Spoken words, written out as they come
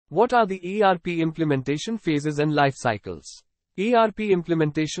What are the ERP implementation phases and life cycles? ERP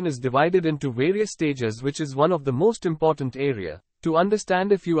implementation is divided into various stages, which is one of the most important area to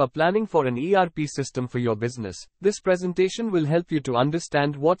understand if you are planning for an ERP system for your business. This presentation will help you to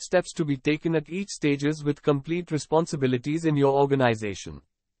understand what steps to be taken at each stages with complete responsibilities in your organization.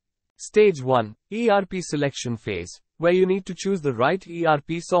 Stage 1, ERP selection phase, where you need to choose the right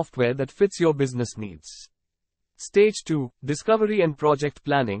ERP software that fits your business needs. Stage 2, discovery and project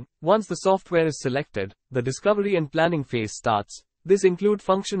planning. Once the software is selected, the discovery and planning phase starts. This includes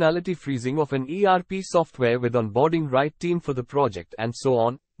functionality freezing of an ERP software with onboarding right team for the project and so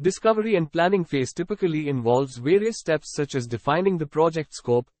on. Discovery and planning phase typically involves various steps such as defining the project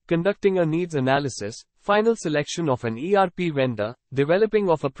scope, conducting a needs analysis, final selection of an ERP vendor, developing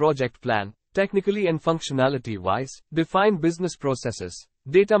of a project plan, technically and functionality-wise, define business processes,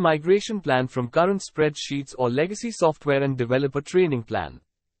 data migration plan from current spreadsheets or legacy software and develop a training plan.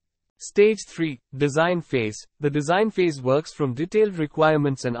 Stage 3, design phase. The design phase works from detailed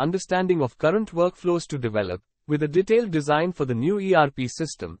requirements and understanding of current workflows to develop, with a detailed design for the new ERP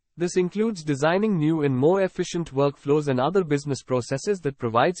system. This includes designing new and more efficient workflows and other business processes that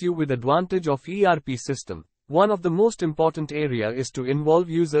provides you with advantage of ERP system. One of the most important area is to involve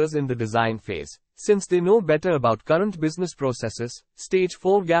users in the design phase, since they know better about current business processes. Stage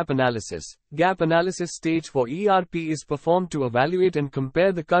 4, gap analysis. Gap analysis stage for ERP is performed to evaluate and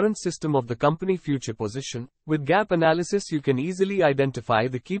compare the current system of the company future position. With gap analysis you can easily identify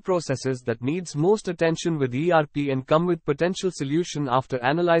the key processes that needs most attention with ERP and come with potential solution after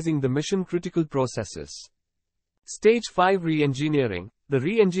analyzing the mission critical processes. Stage 5, re-engineering. The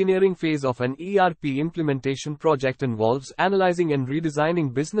re-engineering phase of an ERP implementation project involves analyzing and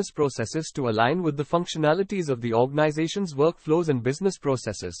redesigning business processes to align with the functionalities of the organization's workflows and business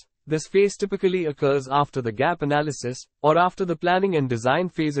processes. This phase typically occurs after the gap analysis, or after the planning and design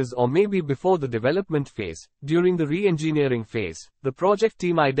phases, or maybe before the development phase. During the re-engineering phase, the project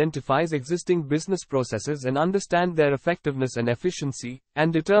team identifies existing business processes and understands their effectiveness and efficiency,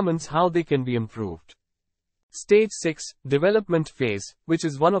 and determines how they can be improved. Stage 6, development phase, which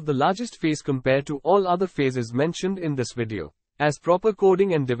is one of the largest phase compared to all other phases mentioned in this video, as proper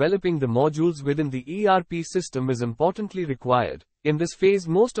coding and developing the modules within the ERP system is importantly required. In this phase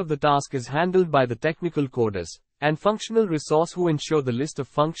most of the task is handled by the technical coders and functional resource who ensure the list of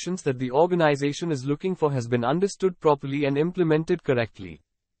functions that the organization is looking for has been understood properly and implemented correctly.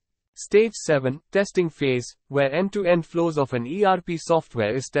 Stage 7, testing phase, where end-to-end flows of an ERP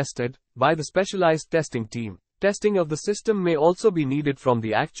software is tested by the specialized testing team. Testing of the system may also be needed from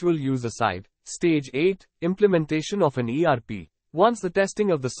the actual user side. Stage 8, implementation of an ERP. Once the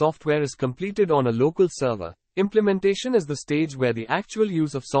testing of the software is completed on a local server, implementation is the stage where the actual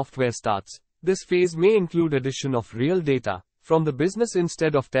use of software starts. This phase may include addition of real data from the business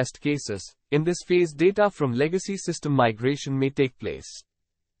instead of test cases. In this phase data from legacy system migration may take place.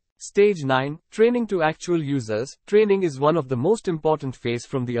 Stage 9, training to actual users. Training is one of the most important phase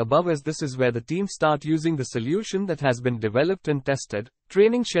from the above, as this is where the team start using the solution that has been developed and tested.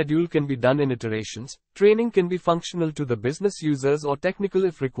 Training schedule can be done in iterations. Training can be functional to the business users or technical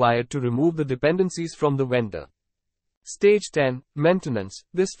if required to remove the dependencies from the vendor. Stage 10, maintenance.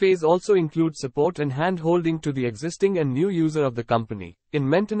 This phase also includes support and hand-holding to the existing and new user of the company. In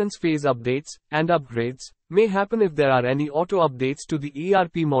maintenance phase updates and upgrades may happen if there are any auto updates to the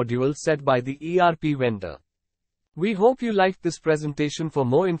ERP module set by the ERP vendor. We hope you liked this presentation. For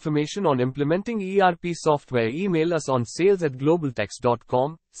more information on implementing ERP software, email us on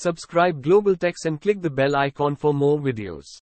sales@globaltex.com, subscribe GlobalTex and click the bell icon for more videos.